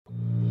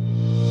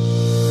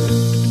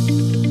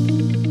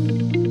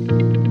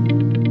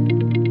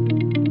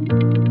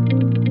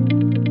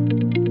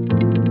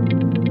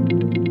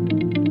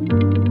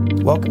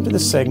Welcome to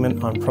this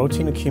segment on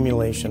protein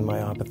accumulation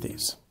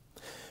myopathies.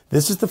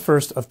 This is the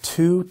first of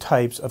two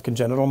types of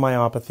congenital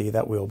myopathy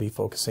that we'll be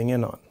focusing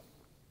in on.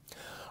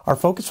 Our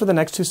focus for the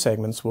next two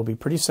segments will be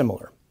pretty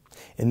similar.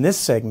 In this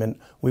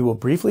segment, we will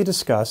briefly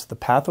discuss the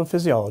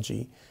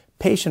pathophysiology,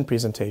 patient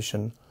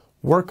presentation,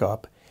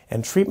 workup,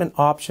 and treatment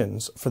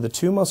options for the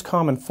two most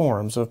common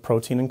forms of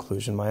protein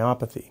inclusion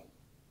myopathy.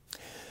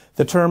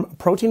 The term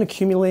protein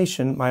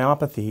accumulation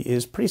myopathy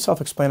is pretty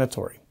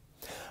self-explanatory.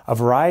 A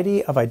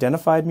variety of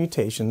identified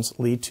mutations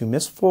lead to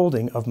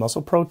misfolding of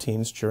muscle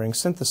proteins during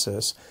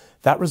synthesis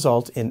that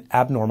result in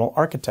abnormal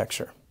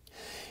architecture.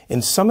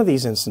 In some of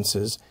these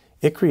instances,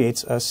 it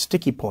creates a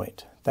sticky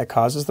point that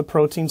causes the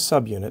protein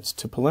subunits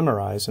to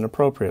polymerize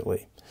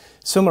inappropriately,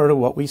 similar to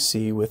what we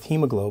see with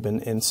hemoglobin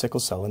in sickle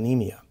cell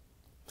anemia.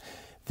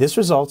 This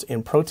results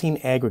in protein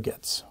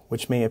aggregates,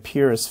 which may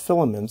appear as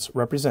filaments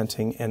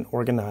representing an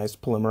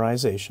organized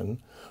polymerization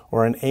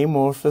or an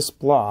amorphous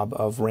blob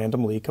of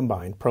randomly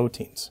combined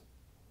proteins.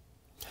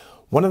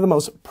 One of the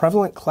most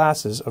prevalent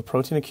classes of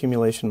protein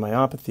accumulation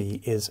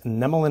myopathy is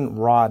Nemelin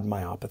rod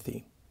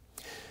myopathy.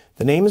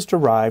 The name is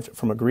derived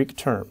from a Greek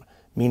term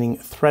meaning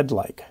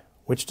thread-like,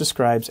 which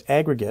describes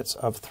aggregates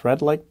of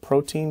thread-like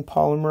protein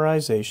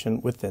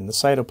polymerization within the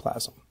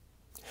cytoplasm.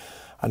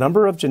 A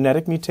number of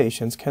genetic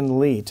mutations can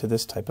lead to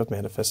this type of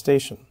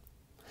manifestation,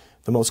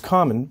 the most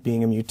common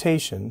being a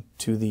mutation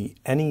to the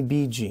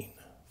NEB gene,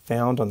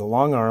 found on the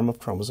long arm of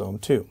chromosome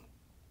 2.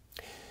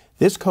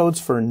 This codes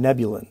for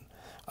nebulin,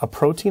 a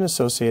protein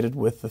associated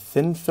with the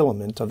thin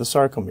filament of the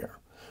sarcomere,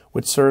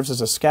 which serves as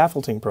a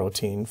scaffolding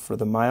protein for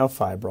the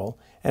myofibril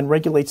and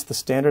regulates the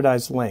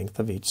standardized length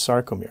of each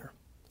sarcomere.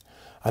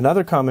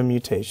 Another common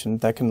mutation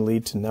that can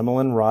lead to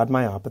Nemelin rod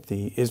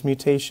myopathy is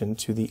mutation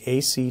to the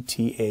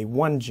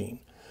ACTA1 gene,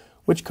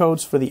 which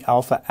codes for the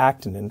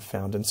alpha-actinin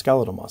found in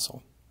skeletal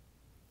muscle.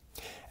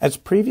 As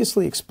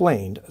previously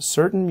explained,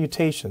 certain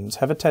mutations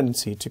have a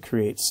tendency to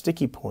create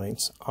sticky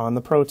points on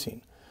the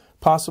protein,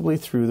 possibly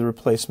through the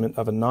replacement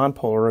of a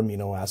nonpolar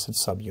amino acid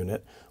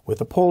subunit with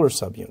a polar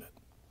subunit.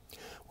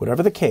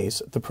 Whatever the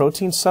case, the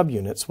protein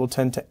subunits will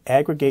tend to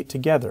aggregate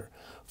together,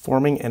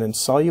 forming an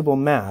insoluble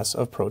mass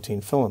of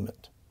protein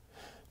filament.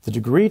 The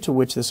degree to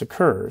which this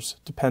occurs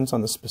depends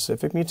on the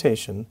specific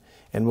mutation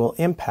and will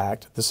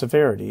impact the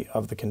severity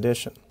of the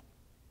condition.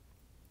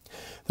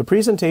 The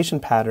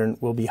presentation pattern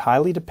will be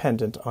highly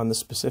dependent on the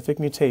specific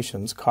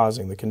mutations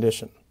causing the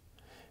condition.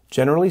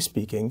 Generally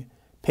speaking,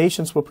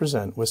 patients will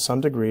present with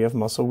some degree of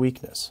muscle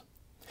weakness.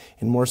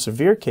 In more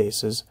severe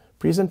cases,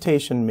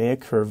 presentation may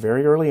occur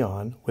very early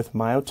on with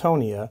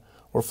myotonia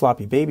or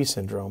floppy baby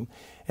syndrome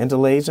and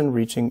delays in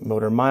reaching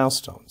motor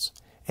milestones,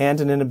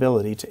 and an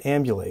inability to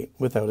ambulate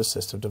without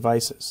assistive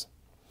devices.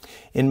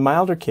 In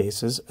milder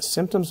cases,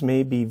 symptoms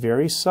may be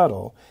very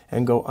subtle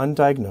and go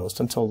undiagnosed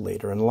until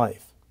later in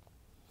life.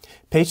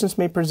 Patients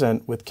may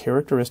present with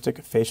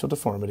characteristic facial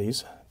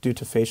deformities due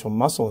to facial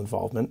muscle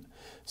involvement,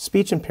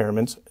 speech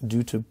impairments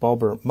due to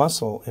bulbar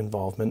muscle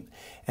involvement,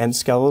 and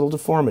skeletal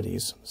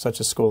deformities,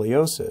 such as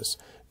scoliosis,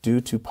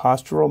 due to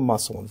postural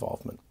muscle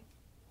involvement.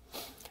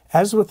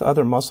 As with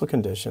other muscle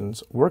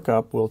conditions,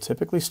 workup will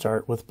typically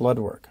start with blood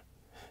work.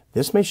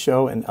 This may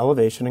show an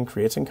elevation in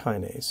creatine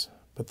kinase,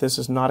 but this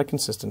is not a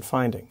consistent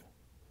finding.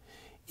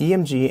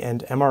 EMG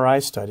and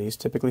MRI studies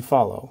typically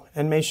follow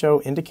and may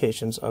show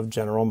indications of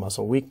general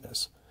muscle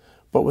weakness,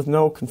 but with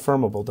no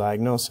confirmable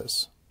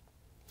diagnosis.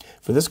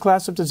 For this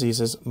class of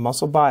diseases,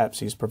 muscle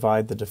biopsies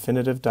provide the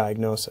definitive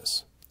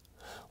diagnosis.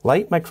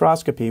 Light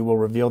microscopy will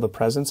reveal the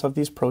presence of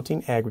these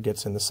protein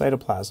aggregates in the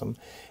cytoplasm,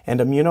 and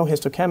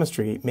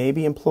immunohistochemistry may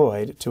be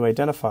employed to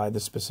identify the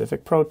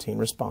specific protein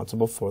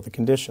responsible for the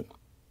condition.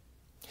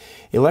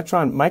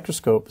 Electron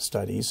microscope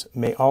studies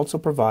may also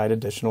provide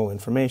additional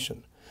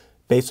information,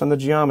 based on the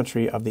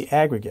geometry of the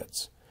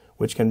aggregates,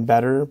 which can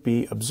better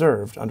be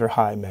observed under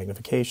high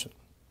magnification.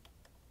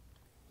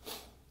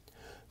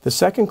 The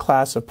second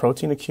class of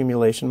protein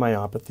accumulation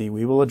myopathy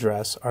we will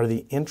address are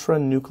the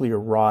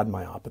intranuclear rod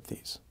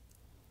myopathies.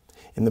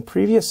 In the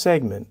previous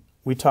segment,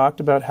 we talked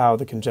about how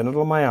the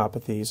congenital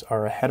myopathies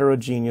are a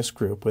heterogeneous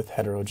group with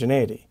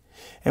heterogeneity,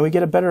 and we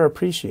get a better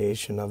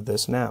appreciation of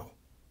this now.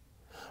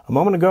 A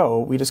moment ago,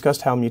 we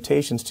discussed how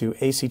mutations to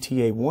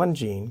ACTA1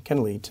 gene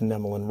can lead to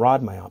Nemelin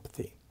rod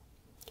myopathy.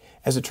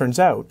 As it turns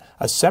out,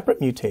 a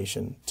separate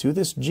mutation to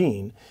this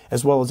gene,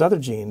 as well as other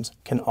genes,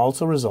 can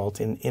also result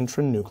in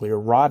intranuclear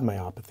rod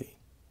myopathy.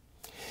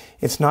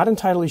 It's not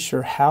entirely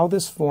sure how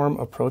this form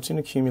of protein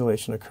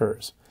accumulation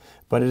occurs,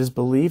 but it is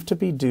believed to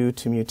be due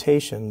to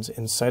mutations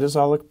in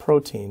cytosolic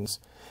proteins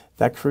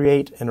that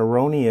create an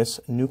erroneous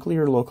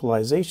nuclear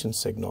localization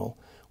signal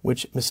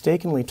which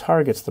mistakenly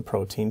targets the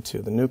protein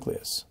to the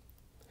nucleus.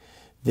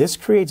 This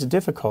creates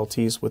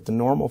difficulties with the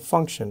normal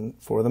function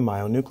for the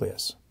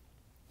myonucleus.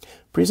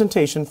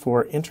 Presentation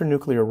for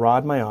intranuclear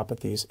rod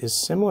myopathies is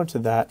similar to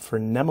that for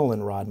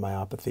Nemelin rod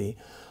myopathy,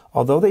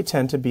 although they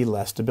tend to be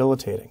less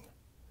debilitating.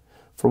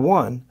 For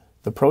one,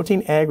 The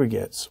protein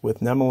aggregates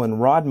with Nemelin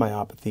rod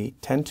myopathy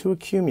tend to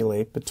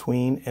accumulate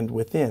between and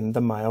within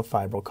the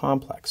myofibril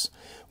complex,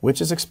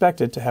 which is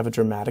expected to have a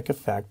dramatic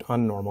effect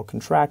on normal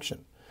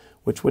contraction,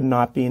 which would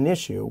not be an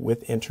issue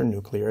with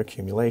internuclear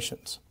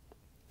accumulations.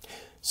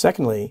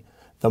 Secondly,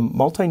 the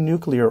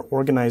multinuclear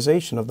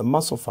organization of the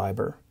muscle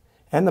fiber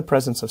and the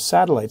presence of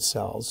satellite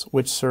cells,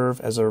 which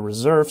serve as a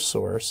reserve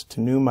source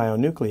to new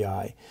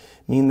myonuclei,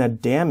 mean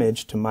that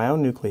damage to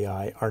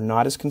myonuclei are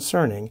not as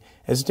concerning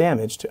as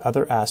damage to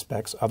other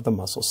aspects of the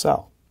muscle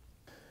cell.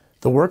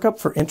 The workup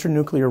for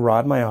internuclear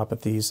rod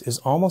myopathies is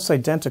almost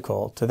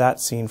identical to that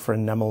seen for a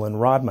Nemelin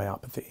rod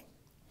myopathy.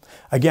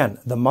 Again,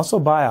 the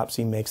muscle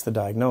biopsy makes the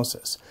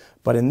diagnosis,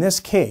 but in this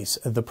case,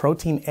 the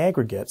protein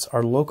aggregates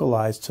are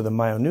localized to the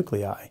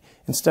myonuclei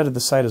instead of the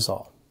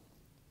cytosol.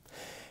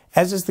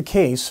 As is the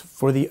case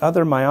for the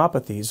other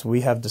myopathies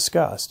we have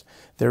discussed,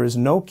 there is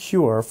no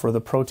cure for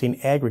the protein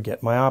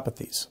aggregate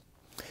myopathies.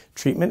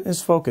 Treatment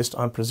is focused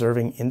on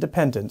preserving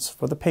independence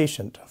for the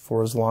patient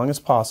for as long as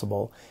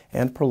possible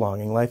and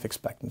prolonging life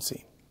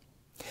expectancy.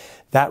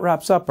 That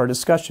wraps up our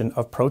discussion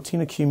of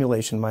protein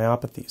accumulation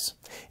myopathies.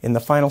 In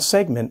the final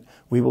segment,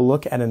 we will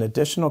look at an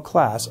additional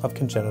class of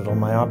congenital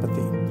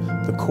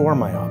myopathy, the core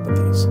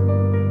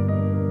myopathies.